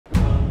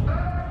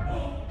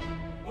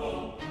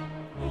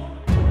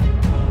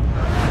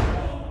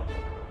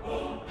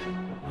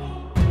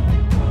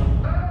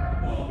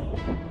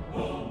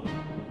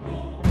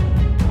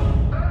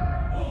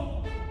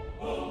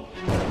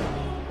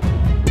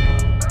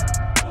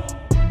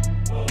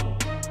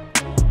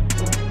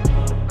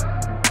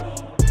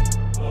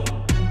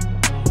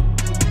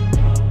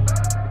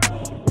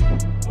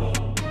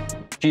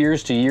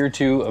Cheers to year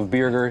 2 of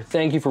BEERGR.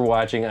 Thank you for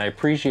watching. I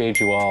appreciate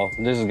you all.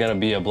 This is gonna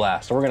be a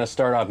blast. We're gonna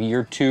start off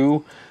year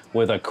 2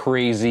 with a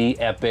crazy,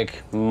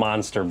 epic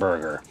monster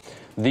burger.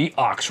 The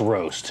Ox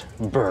Roast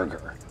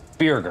Burger.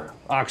 BEERGR.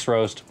 Ox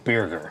Roast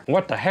BEERGR.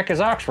 What the heck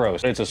is Ox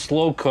Roast? It's a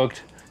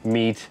slow-cooked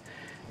meat,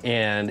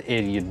 and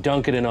you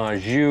dunk it in au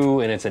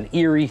jus, and it's an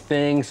Erie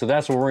thing, so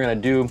that's what we're gonna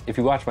do. If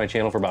you watch my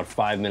channel for about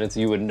 5 minutes,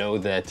 you would know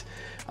that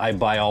I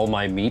buy all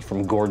my meat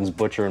from Gordon's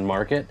Butcher and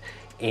Market,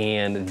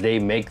 and they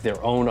make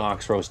their own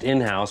ox roast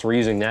in-house. We're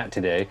using that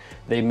today.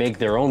 They make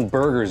their own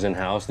burgers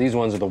in-house. These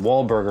ones are the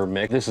Wahlburger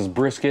mix. This is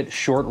brisket,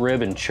 short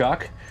rib, and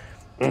chuck.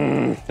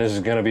 This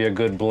is gonna be a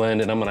good blend,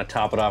 and I'm gonna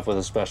top it off with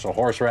a special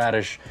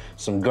horseradish,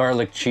 some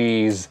garlic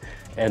cheese,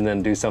 and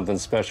then do something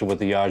special with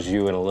the au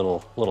jus and a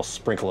little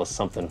sprinkle of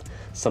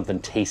something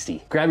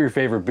tasty. Grab your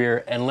favorite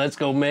beer, and let's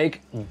go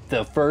make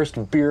the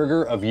first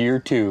BEERGR of year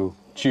 2.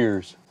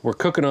 Cheers. We're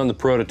cooking on the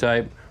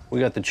prototype. We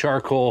got the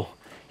charcoal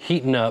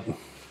heating up.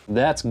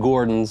 That's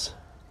Gordon's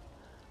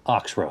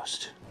ox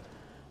roast.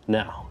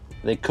 Now,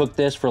 they cook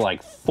this for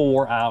like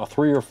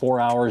 3 or 4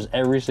 hours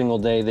every single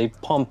day. They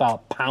pump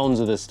out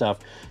pounds of this stuff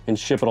and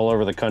ship it all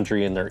over the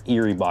country in their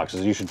Erie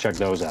boxes. You should check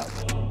those out.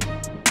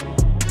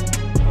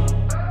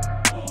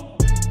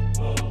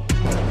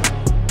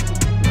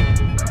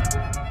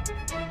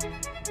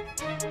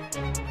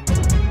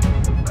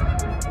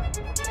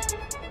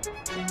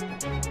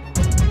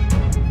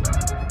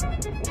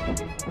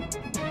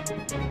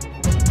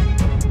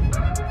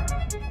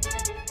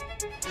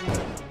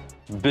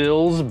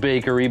 Bill's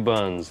Bakery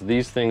buns.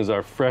 These things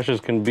are fresh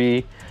as can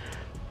be,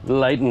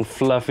 light and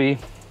fluffy.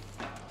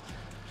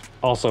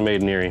 Also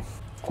made in Erie.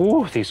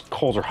 Ooh, these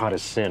coals are hot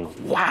as sin.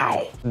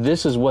 Wow.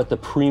 This is what the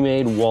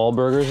pre-made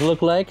Wahlburgers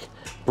look like.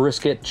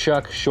 Brisket,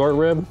 chuck, short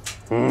rib.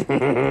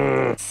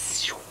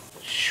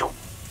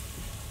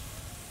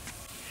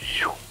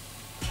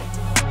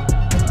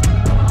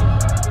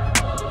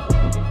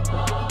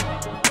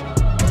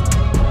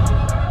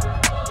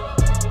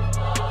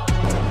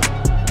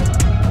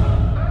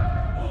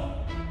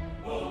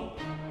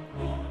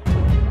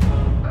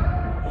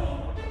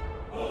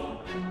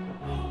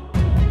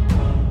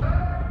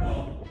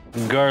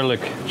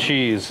 Garlic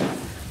cheese,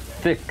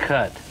 thick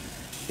cut.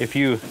 If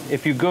you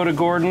go to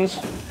Gordon's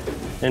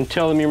and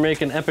tell them you're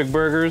making epic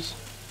burgers,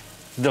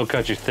 they'll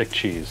cut you thick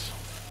cheese.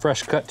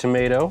 Fresh cut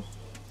tomato.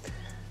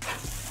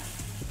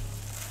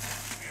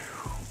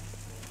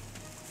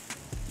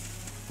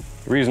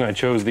 The reason I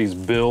chose these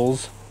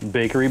Bill's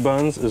Bakery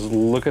buns is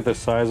look at the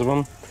size of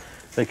them.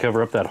 They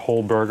cover up that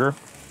whole burger.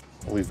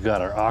 We've got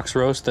our ox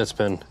roast that's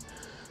been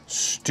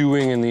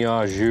stewing in the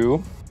au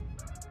jus.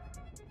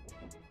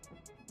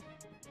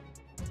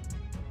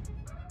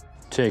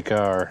 Take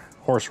our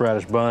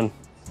horseradish bun,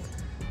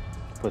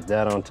 put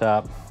that on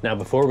top. Now,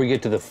 before we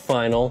get to the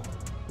final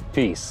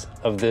piece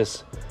of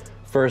this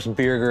first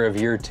BEERGR of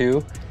year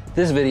 2,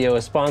 this video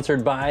is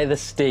sponsored by the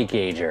Steak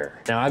Ager.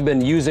 Now, I've been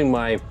using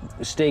my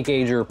Steak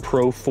Ager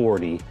Pro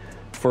 40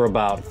 for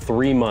about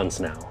 3 months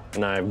now,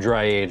 and I've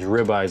dry aged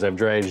ribeyes, I've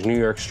dry aged New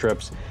York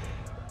strips,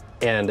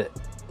 and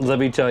let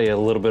me tell you a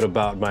little bit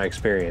about my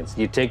experience.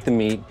 You take the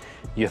meat,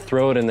 you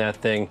throw it in that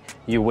thing,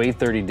 you wait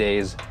 30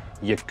 days,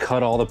 you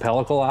cut all the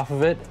pellicle off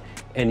of it,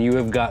 and you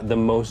have got the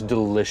most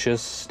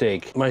delicious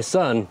steak. My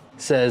son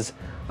says,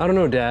 I don't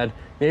know, Dad,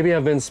 maybe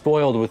I've been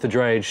spoiled with the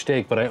dry-aged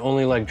steak, but I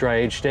only like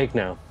dry-aged steak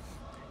now.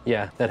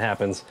 Yeah, that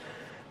happens.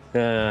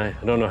 I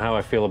don't know how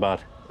I feel about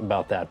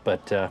that,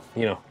 but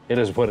you know, it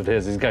is what it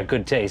is. He's got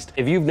good taste.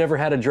 If you've never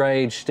had a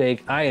dry-aged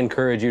steak, I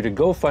encourage you to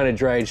go find a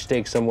dry-aged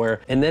steak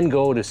somewhere and then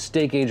go to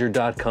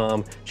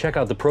steakager.com, check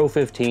out the Pro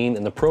 15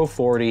 and the Pro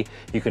 40.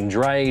 You can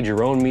dry-age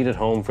your own meat at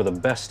home for the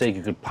best steak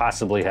you could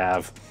possibly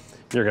have.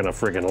 You're gonna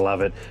freaking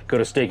love it. Go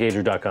to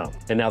steakager.com.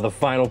 And now the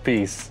final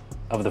piece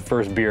of the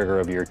first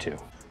BEERGR of year 2.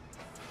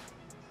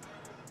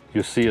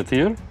 You see it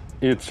here?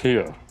 It's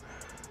here.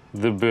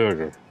 The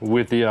burger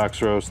with the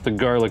ox roast, the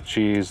garlic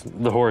cheese,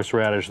 the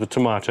horseradish, the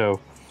tomato.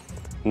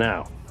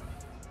 Now,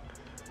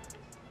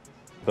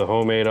 the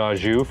homemade au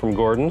jus from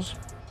Gordon's.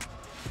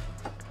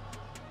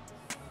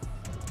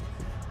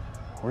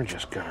 We're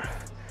just gonna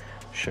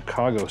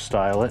Chicago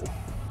style it.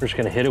 We're just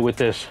gonna hit it with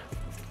this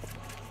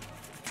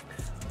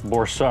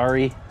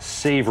Borsari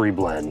Savory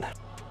Blend.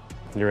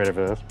 You ready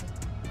for this?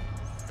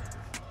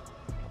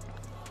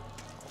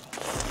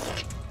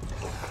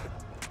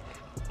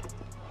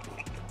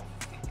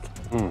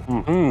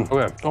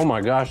 Okay, oh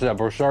my gosh, that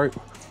Borsari.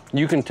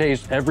 You can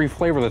taste every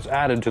flavor that's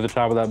added to the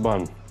top of that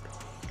bun.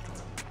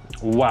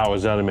 Wow,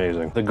 is that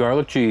amazing. The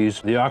garlic cheese,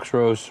 the ox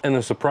roast, and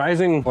the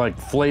surprising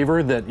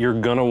flavor that you're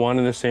gonna want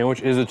in this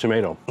sandwich is the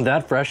tomato.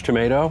 That fresh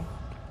tomato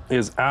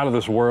is out of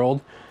this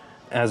world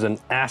as an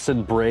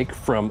acid break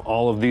from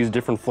all of these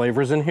different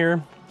flavors in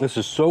here. This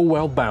is so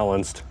well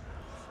balanced.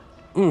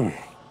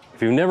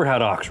 If you've never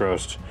had ox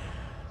roast,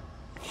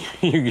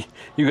 you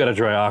gotta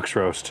try ox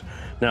roast.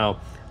 Now,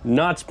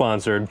 not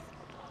sponsored,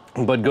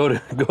 but go to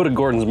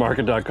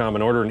gordonsmarket.com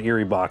and order an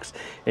Erie box,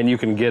 and you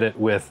can get it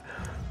with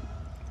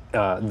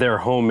their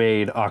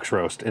homemade ox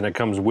roast, and it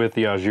comes with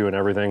the au jus and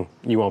everything.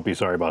 You won't be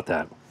sorry about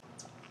that.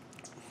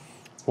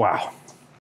 Wow.